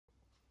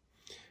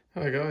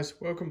Hi guys,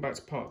 welcome back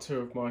to part 2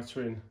 of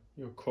mitering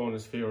your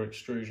corners for your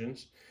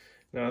extrusions.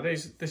 Now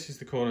this is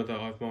the corner that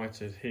I've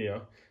mitered here,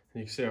 and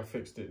you can see I've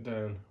fixed it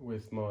down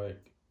with my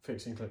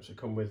fixing clips that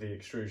come with the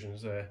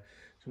extrusions there.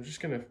 So I'm just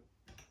going to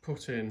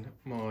put in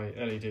my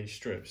LED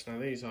strips. Now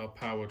these are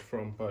powered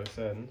from both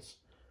ends,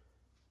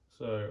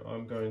 so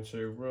I'm going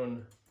to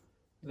run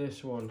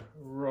this one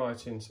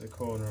right into the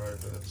corner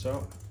over the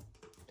top.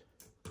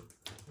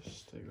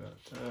 Just stick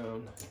that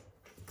down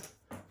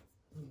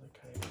and the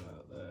cable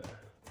out there.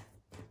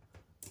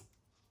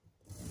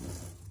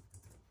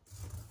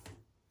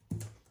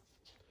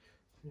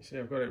 You see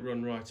I've got it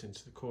run right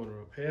into the corner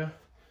up here,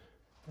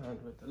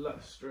 and with the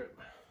last strip,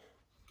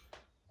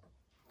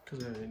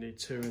 because I only need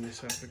 2 in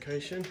this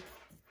application,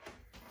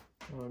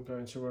 I'm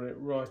going to run it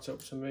right up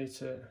to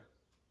meet it.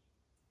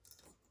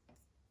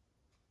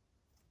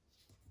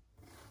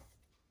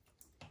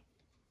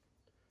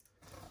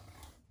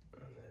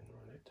 And then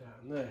run it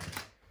down there.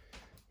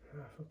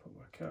 Now if I put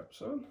my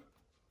caps on,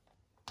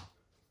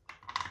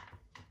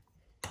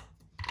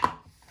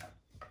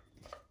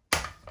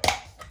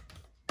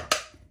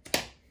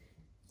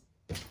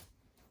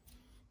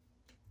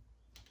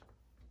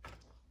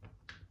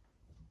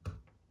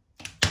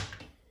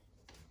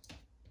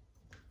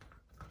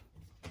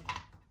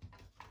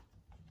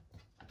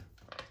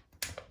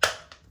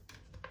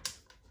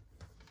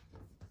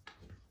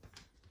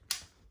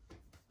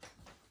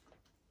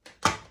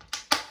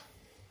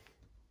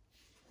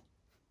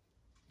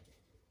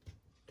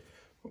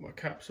 put my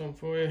caps on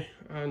for you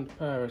and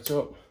power it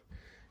up.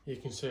 You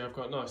can see I've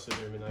got nice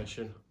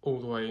illumination all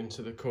the way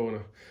into the corner.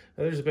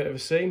 Now there's a bit of a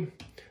seam,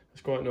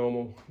 it's quite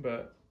normal,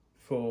 but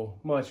for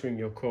mitering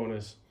your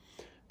corners,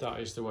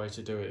 that is the way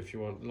to do it if you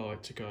want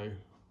light to go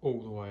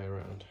all the way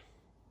around.